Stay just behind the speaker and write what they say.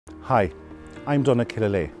Hi, I'm Donagh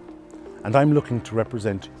Killilea, and I'm looking to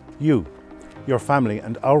represent you, your family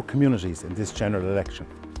and our communities in this general election.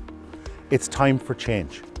 It's time for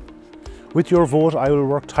change. With your vote, I will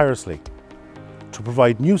work tirelessly to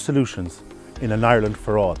provide new solutions in an Ireland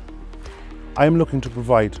for all. I am looking to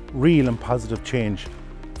provide real and positive change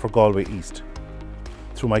for Galway East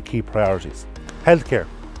through my key priorities. Healthcare.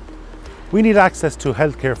 We need access to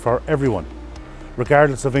healthcare for everyone,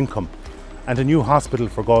 regardless of income, and a new hospital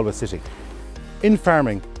for Galway City. In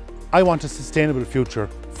farming, I want a sustainable future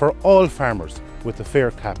for all farmers with a fair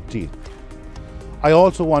cap deal. I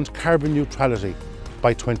also want carbon neutrality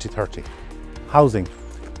by 2030. Housing.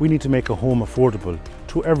 We need to make a home affordable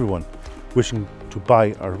to everyone wishing to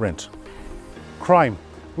buy or rent. Crime.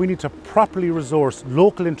 We need to properly resource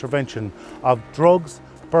local intervention of drugs,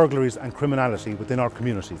 burglaries and criminality within our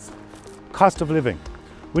communities. Cost of living.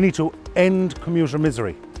 We need to end commuter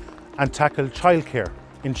misery and tackle childcare,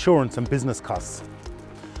 insurance and business costs.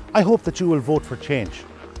 I hope that you will vote for change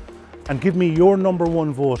and give me your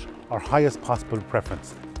 #1 vote or highest possible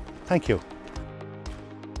preference. Thank you.